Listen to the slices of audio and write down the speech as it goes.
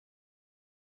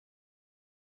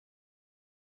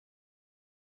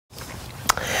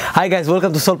Hi guys,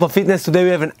 welcome to Soul Pump Fitness. Today we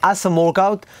have an awesome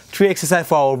workout. 3 exercises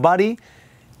for our body,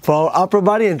 for our upper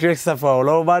body, and 3 exercises for our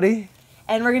lower body.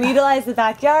 And we're going to utilize the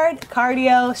backyard,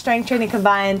 cardio, strength training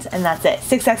combined, and that's it.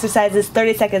 6 exercises,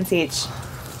 30 seconds each.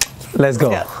 Let's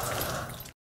go. All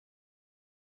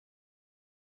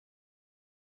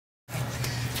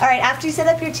right, after you set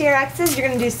up your TRXs, you're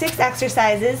going to do 6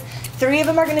 exercises. 3 of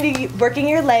them are going to be working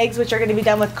your legs, which are going to be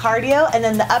done with cardio, and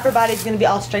then the upper body is going to be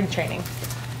all strength training.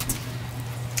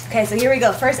 Okay, so here we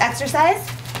go. First exercise,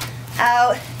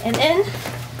 out and in.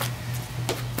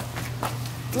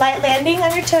 Light landing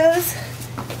on your toes.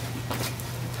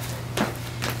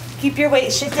 Keep your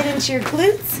weight shifted into your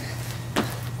glutes.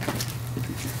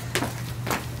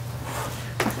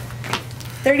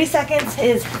 30 seconds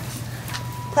is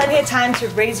plenty of time to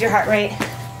raise your heart rate.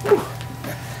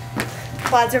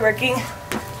 Quads are working.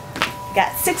 You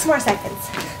got 6 more seconds.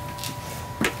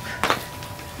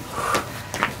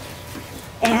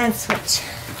 And switch.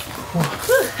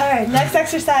 All right, next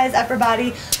exercise, upper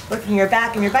body, working your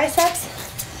back and your biceps.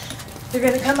 You're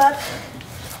gonna come up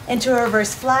into a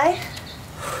reverse fly.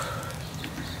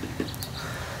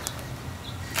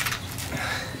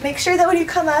 Make sure that when you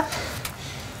come up,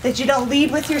 that you don't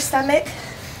lead with your stomach.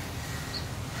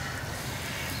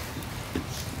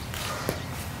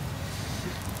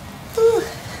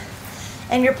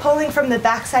 And you're pulling from the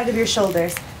back side of your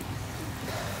shoulders.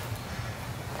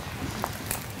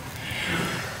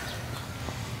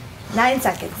 Nine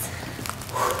seconds.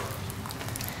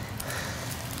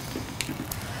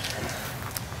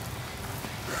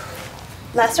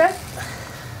 Last rep.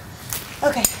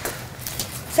 Okay.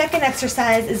 Second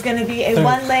exercise is going to be a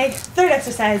third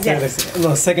exercise, yes.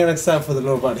 No, second exercise for the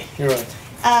lower body. You're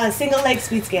right. Single leg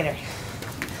speed skater.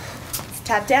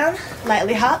 Tap down,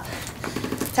 lightly hop,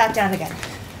 tap down again.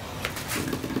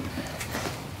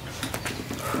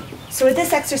 So with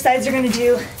this exercise, you're going to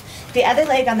do the other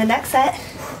leg on the next set.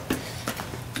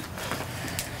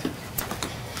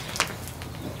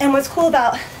 And what's cool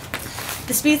about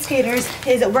the speed skaters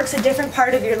is it works a different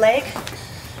part of your leg.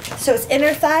 So it's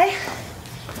inner thigh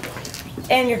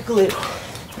and your glute.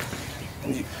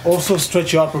 And you also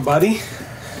stretch your upper body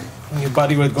and your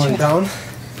body weight going down.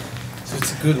 So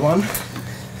it's a good one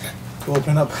to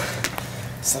open up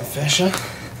some fascia.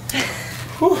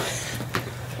 Whew.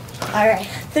 All right,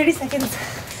 30 seconds.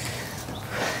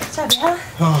 Good job, yeah?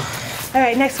 Oh. All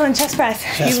right, next one, chest press.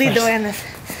 You lead the way on this.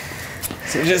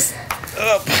 So just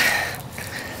up.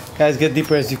 Guys, get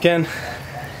deeper as you can.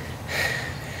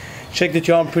 Check that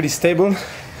your arm pretty stable.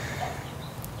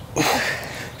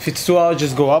 If it's too hard,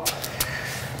 just go up.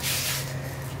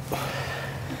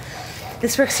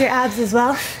 This works your abs as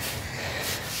well.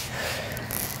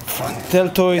 Front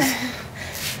deltoids,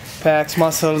 pecs,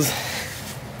 muscles.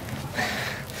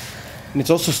 And it's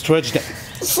also stretched them.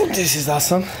 So this is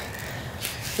awesome.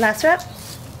 Last rep.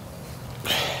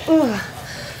 Ooh.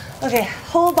 Okay,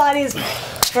 whole body is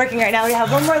working right now. We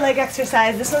have one more leg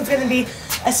exercise. This one's gonna be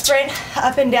a sprint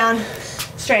up and down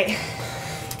straight.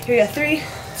 Here we go, 3,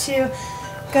 2,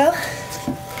 go.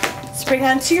 Spring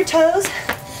onto your toes.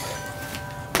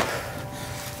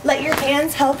 Let your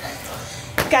hands help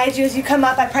guide you as you come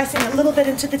up by pressing a little bit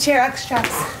into the TRX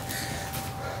straps.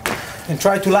 And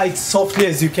try to lie softly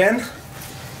as you can.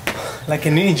 Like a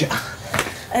ninja.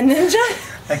 A ninja?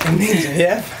 Like a ninja,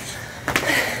 yeah?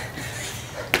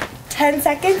 10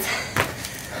 seconds.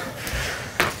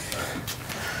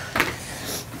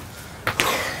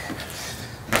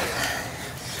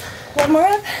 One more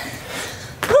up.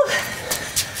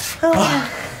 Oh, man.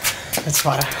 That's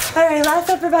fire. All right, last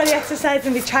upper body exercise is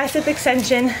gonna be tricep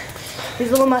extension.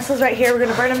 These little muscles right here, we're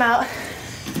gonna burn them out.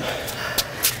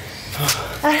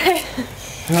 All right.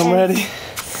 I'm ready.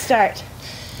 Start.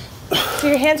 So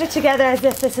your hands are together as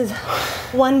if this is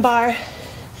one bar,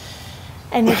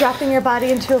 and you're dropping your body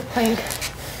into a plank.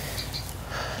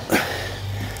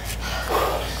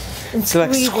 It's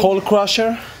like skull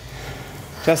crusher,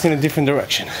 just in a different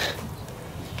direction.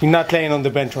 You're not laying on the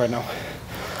bench right now.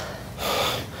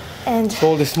 And so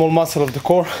all the small muscle of the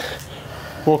core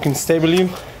working stably.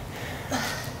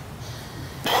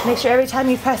 Make sure every time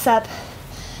you press up,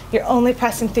 you're only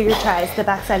pressing through your thighs, the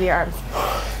back side of your arms.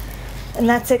 And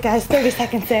that's it, guys. 30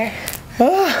 seconds there.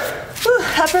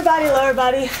 Upper body, lower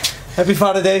body. Happy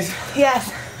Father Days.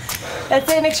 Yes.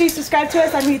 That's it. Make sure you subscribe to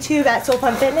us on YouTube at Soul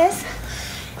Pump Fitness,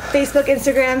 Facebook,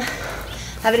 Instagram.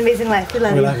 Have an amazing life. We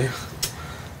love you.